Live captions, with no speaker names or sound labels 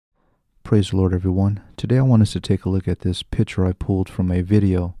Praise the Lord, everyone. Today I want us to take a look at this picture I pulled from a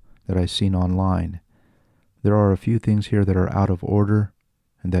video that I seen online. There are a few things here that are out of order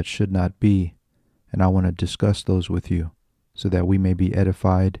and that should not be, and I want to discuss those with you so that we may be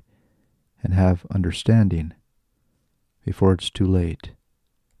edified and have understanding before it's too late.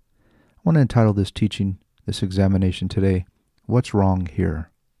 I want to entitle this teaching, this examination today, What's Wrong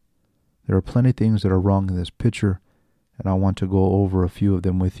Here? There are plenty of things that are wrong in this picture, and I want to go over a few of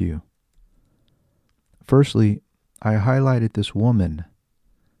them with you. Firstly, I highlighted this woman.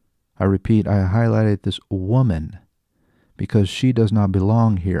 I repeat, I highlighted this woman because she does not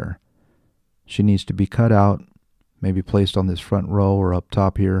belong here. She needs to be cut out, maybe placed on this front row or up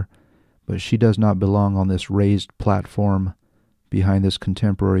top here, but she does not belong on this raised platform behind this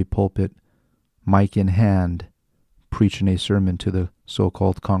contemporary pulpit, mic in hand, preaching a sermon to the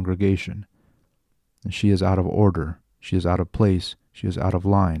so-called congregation. And she is out of order. She is out of place. She is out of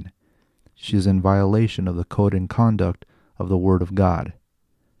line. She is in violation of the code and conduct of the Word of God.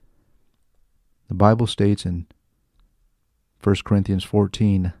 The Bible states in 1 Corinthians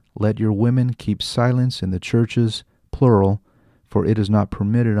 14, "Let your women keep silence in the churches, plural, for it is not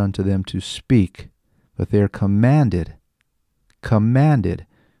permitted unto them to speak, but they are commanded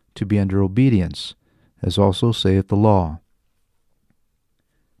to be under obedience, as also saith the law."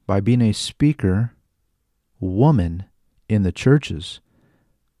 By being a speaker, woman, in the churches,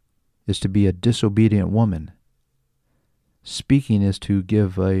 is to be a disobedient woman. Speaking is to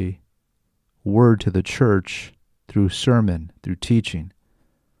give a word to the church through sermon, through teaching.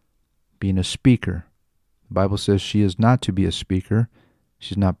 Being a speaker. The Bible says she is not to be a speaker.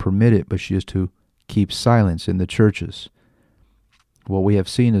 She's not permitted, but she is to keep silence in the churches. What we have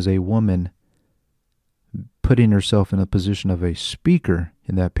seen is a woman putting herself in a position of a speaker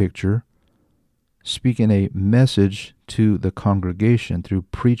in that picture, speaking a message to the congregation through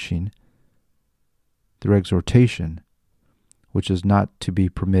preaching, through exhortation, which is not to be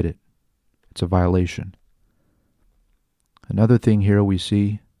permitted. It's a violation. Another thing here we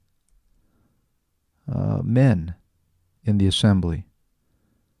see men in the assembly.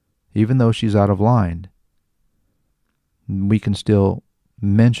 Even though she's out of line, we can still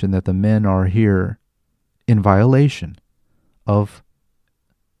mention that the men are here in violation of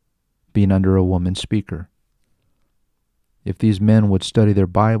being under a woman speaker. If these men would study their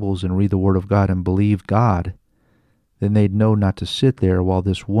Bibles and read the Word of God and believe God, then they'd know not to sit there while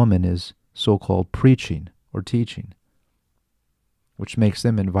this woman is so-called preaching or teaching, which makes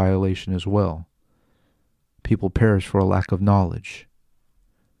them in violation as well. People perish for a lack of knowledge.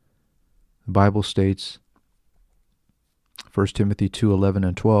 The Bible states, 1 Timothy 2:11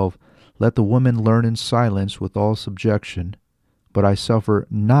 and 12, "Let the woman learn in silence with all subjection, but I suffer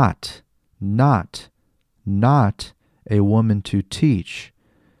not a woman to teach,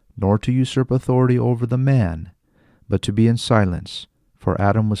 nor to usurp authority over the man, but to be in silence. For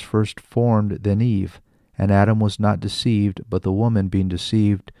Adam was first formed, then Eve, and Adam was not deceived, but the woman being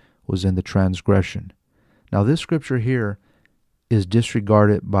deceived was in the transgression." Now this scripture here is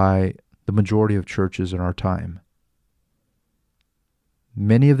disregarded by the majority of churches in our time.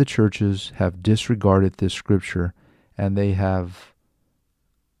 Many of the churches have disregarded this scripture, and they have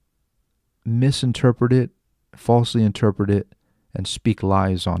misinterpreted, falsely interpreted, and speak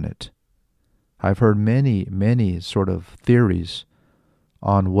lies on it. I've heard many sort of theories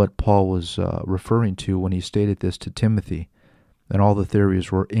on what Paul was referring to when he stated this to Timothy, and all the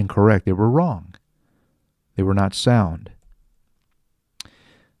theories were incorrect. They were wrong. They were not sound.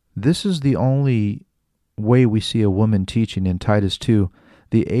 This is the only way we see a woman teaching in Titus 2.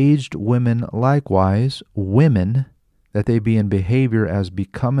 "The aged women likewise, women, that they be in behavior as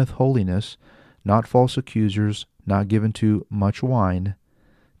becometh holiness, not false accusers, not given to much wine,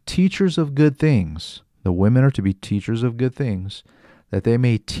 teachers of good things." The women are to be teachers of good things, "that they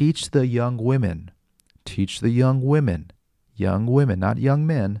may teach the young women." Teach the young women, not young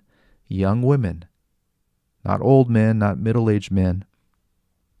men, young women, not old men, not middle-aged men.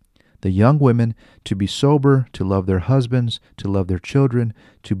 "The young women to be sober, to love their husbands, to love their children,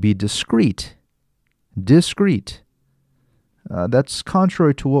 to be discreet." Discreet. That's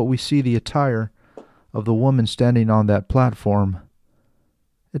contrary to what we see the attire of the woman standing on that platform.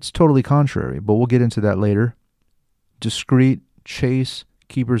 It's totally contrary, but we'll get into that later. Discreet, chaste,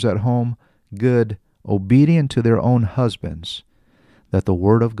 keepers at home, good, obedient to their own husbands, that the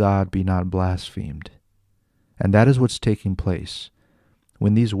word of God be not blasphemed. And that is what's taking place.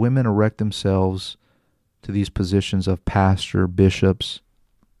 When these women erect themselves to these positions of pastor, bishops,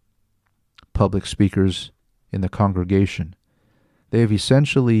 public speakers in the congregation, they have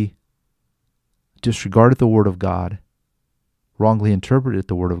essentially disregarded the Word of God, wrongly interpreted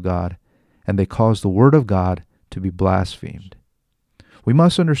the Word of God, and they cause the word of God to be blasphemed. We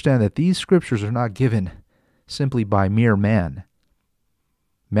must understand that these scriptures are not given simply by mere man.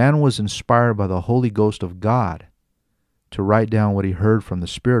 Man was inspired by the Holy Ghost of God to write down what he heard from the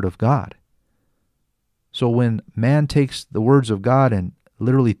Spirit of God. So when man takes the words of God and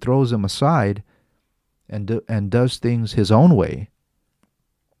literally throws them aside and does things his own way,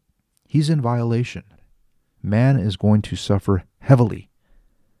 he's in violation. Man is going to suffer heavily.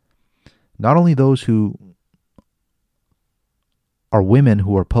 Not only those who are women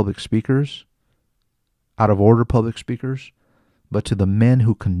who are public speakers, out of order public speakers, but to the men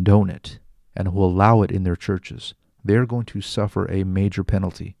who condone it and who allow it in their churches. They're going to suffer a major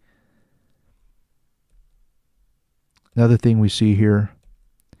penalty. Another thing we see here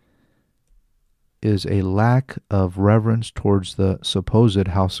is a lack of reverence towards the supposed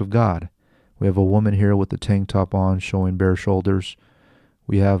house of God. We have a woman here with the tank top on showing bare shoulders.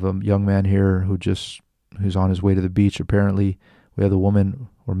 We have a young man here who's on his way to the beach apparently. We have the woman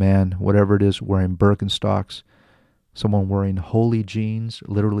or man, whatever it is, wearing Birkenstocks. Someone wearing holy jeans,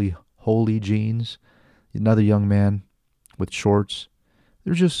 literally holy jeans. Another young man with shorts.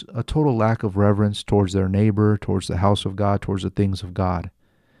 There's just a total lack of reverence towards their neighbor, towards the house of God, towards the things of God.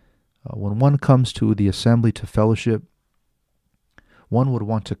 When one comes to the assembly to fellowship, one would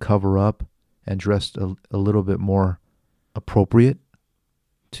want to cover up and dress a little bit more appropriate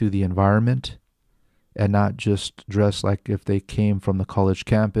to the environment and not just dress like if they came from the college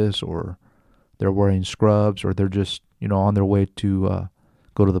campus or they're wearing scrubs or they're just, on their way to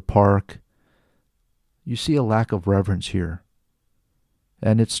go to the park. You see a lack of reverence here.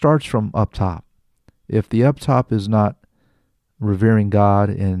 And it starts from up top. If the up top is not revering God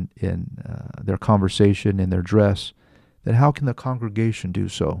in their conversation, in their dress, then how can the congregation do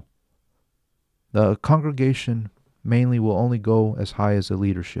so? The congregation mainly will only go as high as the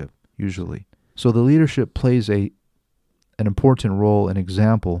leadership, usually. So the leadership plays an important role, an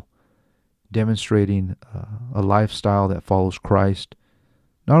example, demonstrating a lifestyle that follows Christ,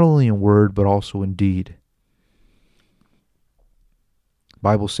 not only in word, but also in deed. The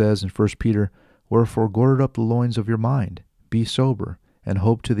Bible says in 1 Peter, "Wherefore gird up the loins of your mind, be sober, and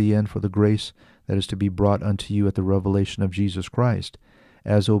hope to the end for the grace that is to be brought unto you at the revelation of Jesus Christ,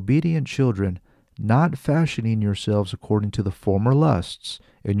 as obedient children, not fashioning yourselves according to the former lusts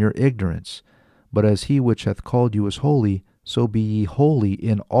in your ignorance, but as he which hath called you is holy, so be ye holy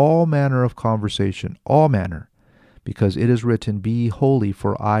in all manner of conversation," all manner, because it is written, "Be ye holy,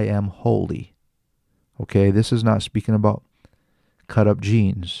 for I am holy." Okay, this is not speaking about cut-up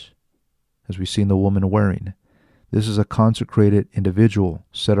jeans, as we've seen the woman wearing. This is a consecrated individual,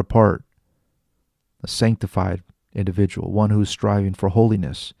 set apart, a sanctified individual, one who is striving for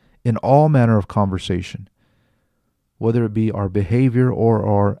holiness in all manner of conversation. Whether it be our behavior or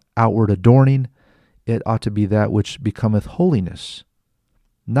our outward adorning, it ought to be that which becometh holiness,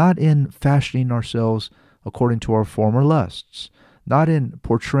 not in fashioning ourselves according to our former lusts, not in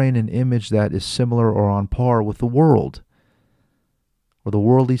portraying an image that is similar or on par with the world, or the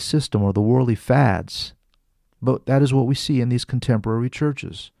worldly system, or the worldly fads. But that is what we see in these contemporary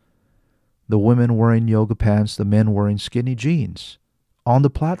churches. The women wearing yoga pants, the men wearing skinny jeans, on the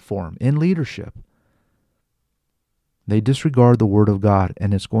platform, in leadership. They disregard the word of God,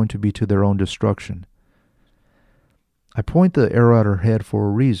 and it's going to be to their own destruction. I point the arrow at her head for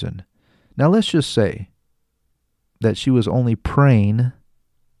a reason. Now let's just say that she was only praying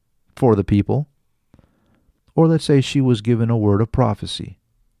for the people, or let's say she was given a word of prophecy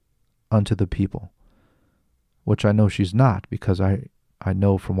unto the people, which I know she's not, because I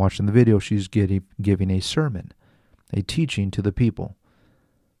know from watching the video she's giving a sermon, a teaching to the people.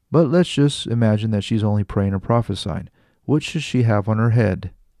 But let's just imagine that she's only praying or prophesying. What should she have on her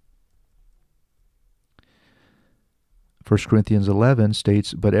head? 1 Corinthians 11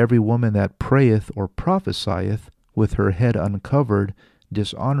 states, "But every woman that prayeth or prophesieth with her head uncovered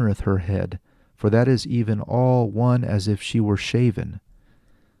dishonoreth her head, for that is even all one as if she were shaven."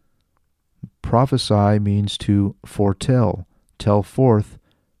 Prophesy means to foretell, tell forth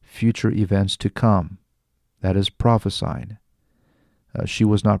future events to come. That is prophesying. She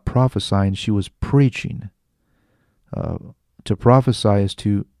was not prophesying, she was preaching. To prophesy is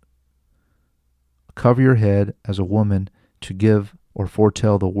to cover your head as a woman, to give or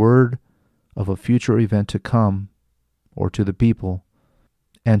foretell the word of a future event to come, or to the people,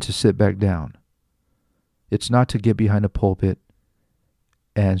 and to sit back down. It's not to get behind a pulpit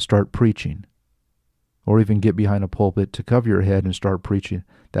and start preaching, or even get behind a pulpit to cover your head and start preaching.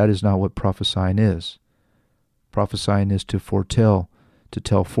 That is not what prophesying is. Prophesying is to foretell, to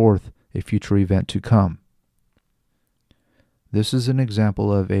tell forth a future event to come. This is an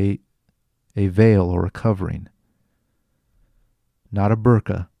example of a a veil or a covering, not a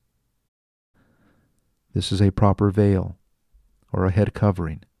burqa. This is a proper veil or a head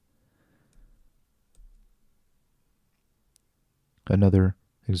covering. Another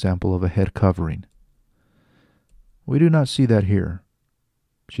example of a head covering. We do not see that here.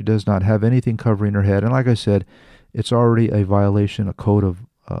 She does not have anything covering her head. And like I said, it's already a violation, a code of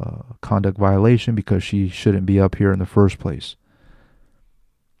conduct violation, because she shouldn't be up here in the first place.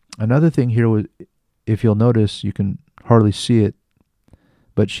 Another thing here, if you'll notice, you can hardly see it,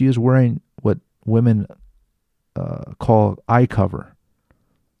 but she is wearing what women call eye cover,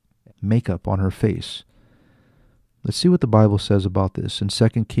 makeup on her face. Let's see what the Bible says about this. In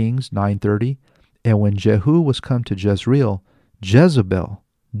 2 Kings 9:30, and when Jehu was come to Jezreel, Jezebel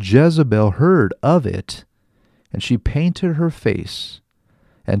heard of it, and she painted her face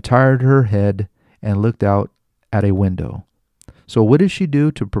and tired her head and looked out at a window. So what did she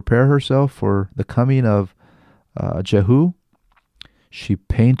do to prepare herself for the coming of Jehu? She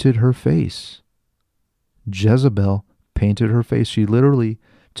painted her face. Jezebel painted her face. She literally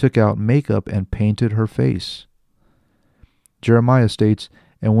took out makeup and painted her face. Jeremiah states,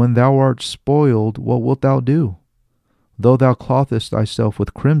 and when thou art spoiled, what wilt thou do? Though thou clothest thyself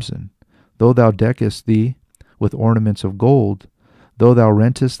with crimson, though thou deckest thee with ornaments of gold, though thou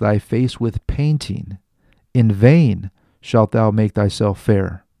rentest thy face with painting, in vain shalt thou make thyself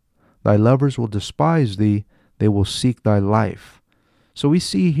fair. Thy lovers will despise thee, they will seek thy life. So we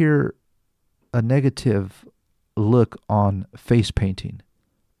see here a negative look on face painting.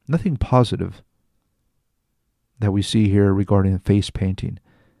 Nothing positive that we see here regarding face painting.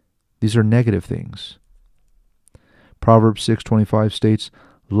 These are negative things. Proverbs 6:25 states,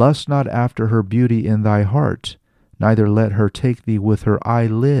 lust not after her beauty in thy heart, neither let her take thee with her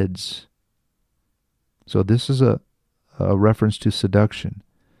eyelids. So this is a reference to seduction,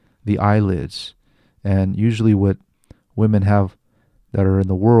 the eyelids. And usually what women have that are in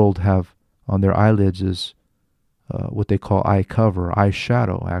the world have on their eyelids is what they call eye cover, eye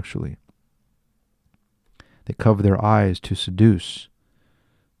shadow, actually. They cover their eyes to seduce,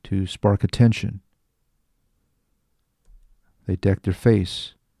 to spark attention. They deck their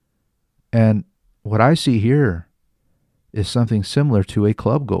face. And what I see here is something similar to a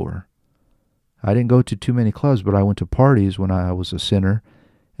club goer. I didn't go to too many clubs, but I went to parties when I was a sinner.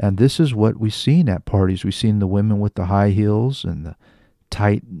 And this is what we've seen at parties. We've seen the women with the high heels and the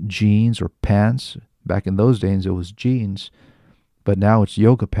tight jeans or pants. Back in those days, it was jeans. But now it's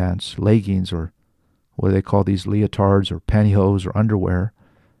yoga pants, leggings, or what do they call these, leotards or pantyhose or underwear.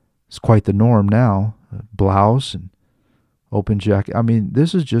 It's quite the norm now. A blouse and open jacket. I mean,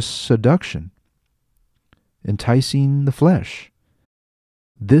 this is just seduction, enticing the flesh.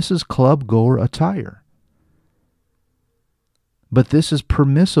 This is club goer attire. But this is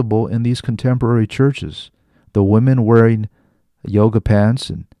permissible in these contemporary churches. The women wearing yoga pants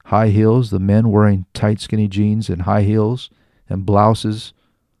and high heels, the men wearing tight skinny jeans and high heels and blouses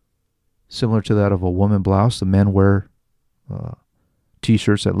similar to that of a woman blouse. The men wear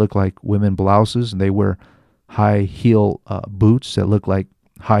t-shirts that look like women blouses, and they wear high heel boots that look like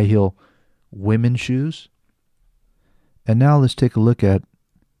high heel women shoes. And now let's take a look at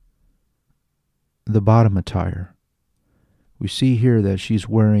the bottom attire. We see here that she's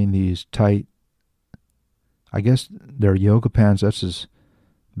wearing these tight, I guess they're yoga pants. That's as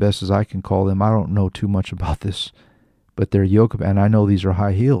best as I can call them. I don't know too much about this, but they're yoga pants. And I know these are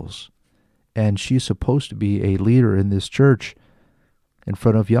high heels. And she's supposed to be a leader in this church in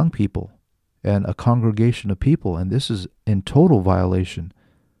front of young people and a congregation of people. And this is in total violation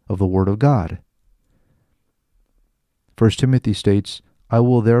of the Word of God. 1 Timothy states, I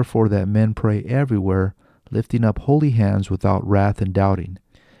will therefore that men pray everywhere, lifting up holy hands without wrath and doubting.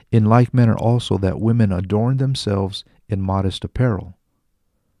 In like manner also that women adorn themselves in modest apparel,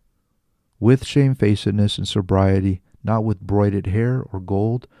 with shamefacedness and sobriety, not with broided hair or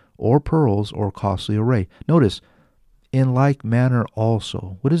gold or pearls or costly array. Notice, in like manner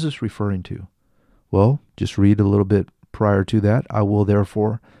also. What is this referring to? Well, just read a little bit prior to that. I will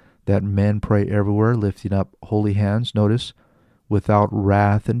therefore that men pray everywhere, lifting up holy hands. Notice, without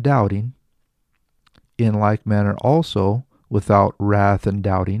wrath and doubting. In like manner also, without wrath and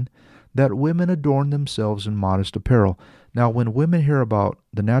doubting, that women adorn themselves in modest apparel. Now, when women hear about,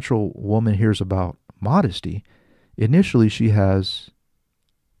 the natural woman hears about modesty, initially she has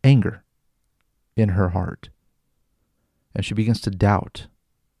anger in her heart. And she begins to doubt.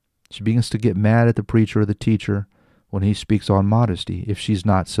 She begins to get mad at the preacher or the teacher when he speaks on modesty. If she's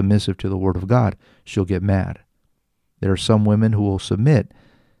not submissive to the Word of God, she'll get mad. There are some women who will submit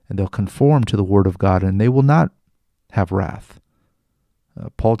and they'll conform to the Word of God, and they will not have wrath.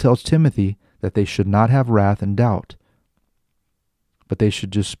 Paul tells Timothy that they should not have wrath and doubt, but they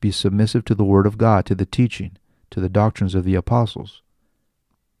should just be submissive to the Word of God, to the teaching, to the doctrines of the apostles.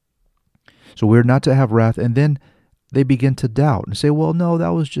 So we're not to have wrath, and then they begin to doubt and say, well, no, that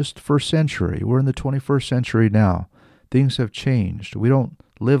was just first century. We're in the 21st century now. Things have changed. We don't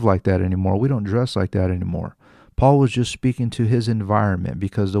live like that anymore. We don't dress like that anymore. Paul was just speaking to his environment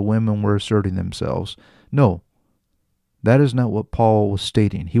because the women were asserting themselves. No, that is not what Paul was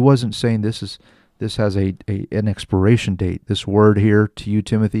stating. He wasn't saying this has an expiration date. This word here to you,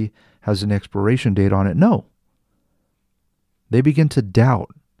 Timothy, has an expiration date on it. No. They begin to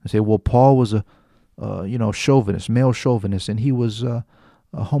doubt and say, well, Paul was a chauvinist, male chauvinist, and he was a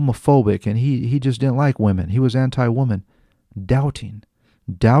homophobic, and he just didn't like women. He was anti-woman. Doubting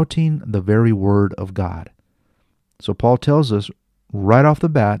the very word of God. So Paul tells us right off the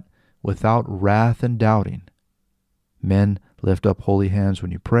bat, without wrath and doubting. Men, lift up holy hands when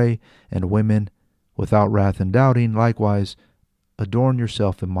you pray, and women, without wrath and doubting, likewise, adorn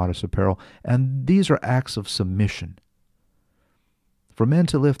yourself in modest apparel. And these are acts of submission. For men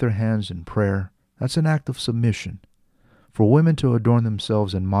to lift their hands in prayer, that's an act of submission. For women to adorn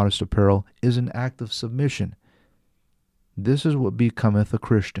themselves in modest apparel is an act of submission. This is what becometh a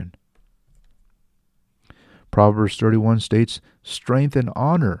Christian. Proverbs 31 states, strength and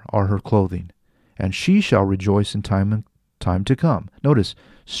honor are her clothing, and she shall rejoice in time to come. Notice,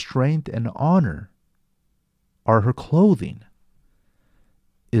 strength and honor are her clothing.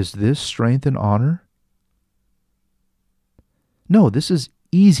 Is this strength and honor? No, this is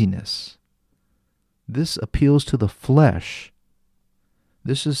easiness. This appeals to the flesh.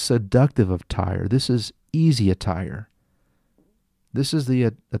 This is seductive attire. This is easy attire. This is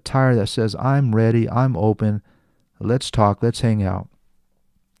the attire that says, I'm ready, I'm open, let's talk, let's hang out.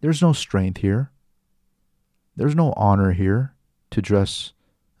 There's no strength here. There's no honor here to dress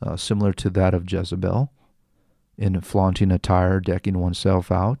similar to that of Jezebel, in flaunting attire, decking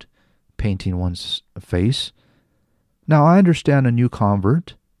oneself out, painting one's face. Now, I understand a new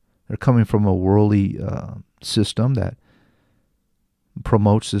convert. They're coming from a worldly system that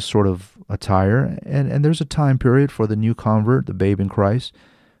promotes this sort of attire, and there's a time period for the new convert, the babe in Christ,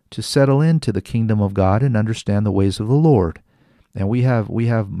 to settle into the kingdom of God and understand the ways of the Lord. And we have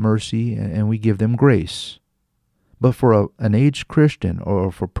mercy, and we give them grace. But for an aged Christian,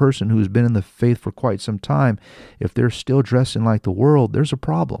 or for a person who's been in the faith for quite some time, if they're still dressing like the world, there's a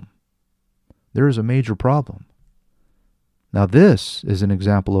problem. There is a major problem. Now this is an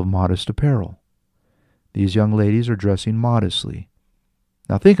example of modest apparel. These young ladies are dressing modestly.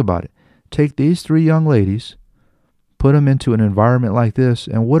 Now think about it. Take these three young ladies, put them into an environment like this,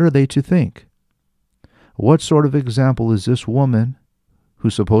 and what are they to think? What sort of example is this woman,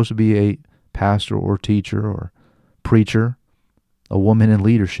 who's supposed to be a pastor or teacher or preacher, a woman in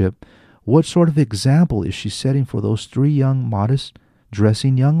leadership, what sort of example is she setting for those three young, modest,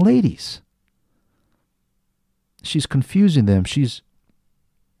 dressing young ladies? She's confusing them. She's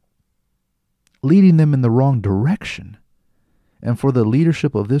leading them in the wrong direction. And for the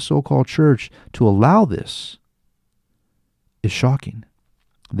leadership of this so-called church to allow this is shocking.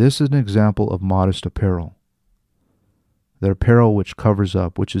 This is an example of modest apparel. The apparel which covers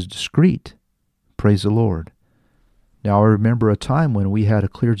up, which is discreet. Praise the Lord. Now I remember a time when we had a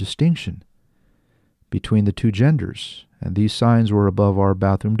clear distinction between the two genders, and these signs were above our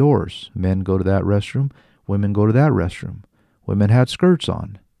bathroom doors. Men go to that restroom, women go to that restroom. Women had skirts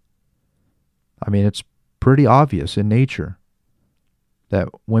on. I mean, it's pretty obvious in nature that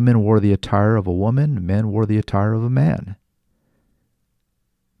women wore the attire of a woman, men wore the attire of a man.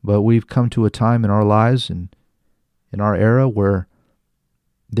 But we've come to a time in our lives and in our era where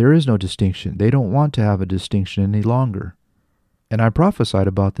there is no distinction. They don't want to have a distinction any longer. And I prophesied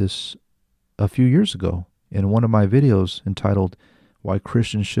about this a few years ago in one of my videos entitled, Why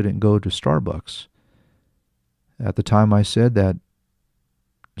Christians Shouldn't Go to Starbucks. At the time I said that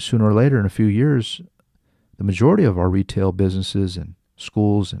sooner or later in a few years, the majority of our retail businesses and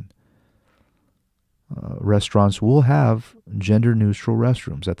schools and restaurants will have gender-neutral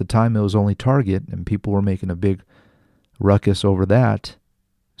restrooms. At the time, it was only Target, and people were making a big ruckus over that,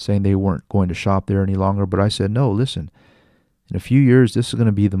 saying they weren't going to shop there any longer. But I said, no, listen, in a few years, this is going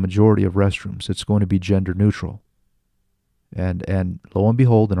to be the majority of restrooms. It's going to be gender-neutral. And lo and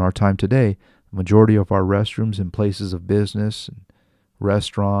behold, in our time today, the majority of our restrooms in places of business and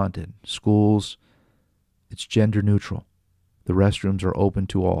restaurant and schools, it's gender-neutral. The restrooms are open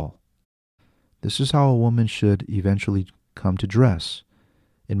to all. This is how a woman should eventually come to dress,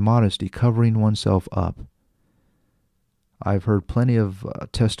 in modesty, covering oneself up. I've heard plenty of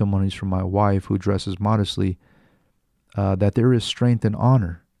testimonies from my wife who dresses modestly that there is strength and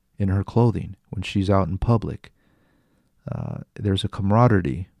honor in her clothing when she's out in public. There's a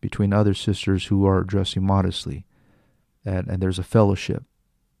camaraderie between other sisters who are dressing modestly, and there's a fellowship,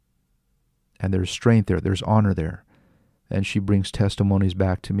 and there's strength there, there's honor there. And she brings testimonies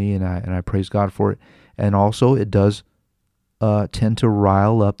back to me, and I praise God for it. And also it does tend to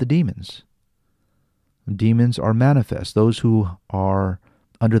rile up the demons. Demons are manifest. Those who are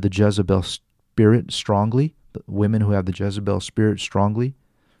under the Jezebel spirit strongly, the women who have the Jezebel spirit strongly,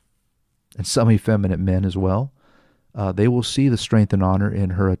 and some effeminate men as well, they will see the strength and honor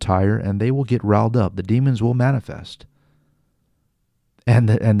in her attire, and they will get riled up. The demons will manifest. And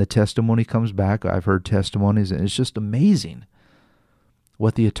the testimony comes back. I've heard testimonies, and it's just amazing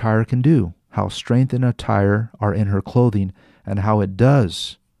what the attire can do, how strength and attire are in her clothing, and how it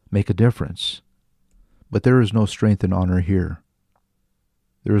does make a difference. But there is no strength and honor here.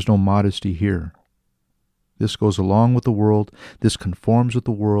 There is no modesty here. This goes along with the world. This conforms with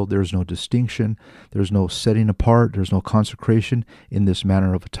the world. There is no distinction. There is no setting apart. There is no consecration in this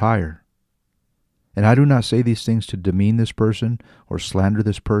manner of attire. And I do not say these things to demean this person or slander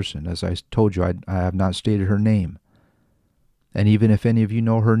this person. As I told you, I have not stated her name. And even if any of you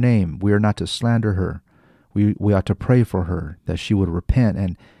know her name, we are not to slander her. We ought to pray for her, that she would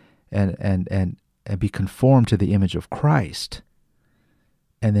repent and be conformed to the image of Christ.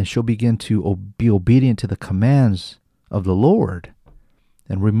 And then she'll begin to be obedient to the commands of the Lord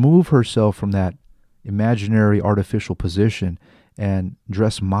and remove herself from that imaginary artificial position and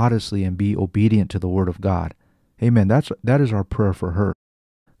dress modestly and be obedient to the Word of God. Amen. That is our prayer for her.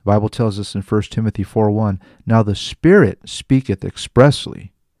 The Bible tells us in 1 Timothy 4:1, "Now the Spirit speaketh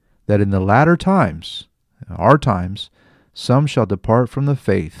expressly, that in the latter times, our times, some shall depart from the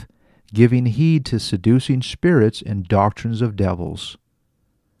faith, giving heed to seducing spirits and doctrines of devils."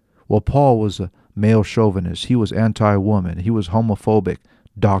 Well, Paul was a male chauvinist. He was anti-woman. He was homophobic.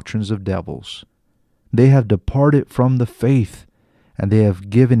 Doctrines of devils. They have departed from the faith, and they have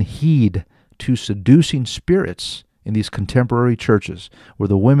given heed to seducing spirits in these contemporary churches, where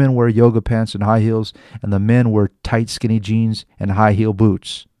the women wear yoga pants and high heels, and the men wear tight, skinny jeans and high-heel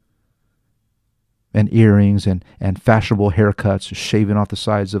boots, and earrings and fashionable haircuts, shaving off the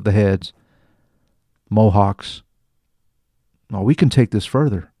sides of the heads, mohawks. Well, we can take this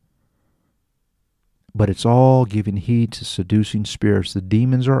further. But it's all giving heed to seducing spirits. The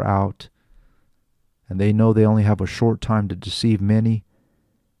demons are out, and they know they only have a short time to deceive many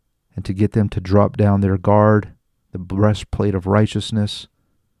and to get them to drop down their guard, the breastplate of righteousness,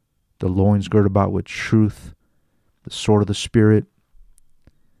 the loins girt about with truth, the sword of the Spirit.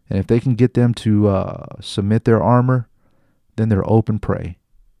 And if they can get them to submit their armor, then they're open prey.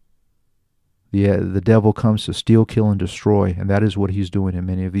 The devil comes to steal, kill, and destroy, and that is what he's doing in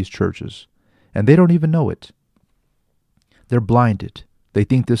many of these churches. And they don't even know it. They're blinded. They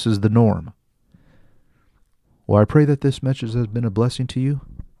think this is the norm. Well, I pray that this message has been a blessing to you.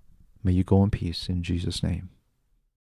 May you go in peace in Jesus' name.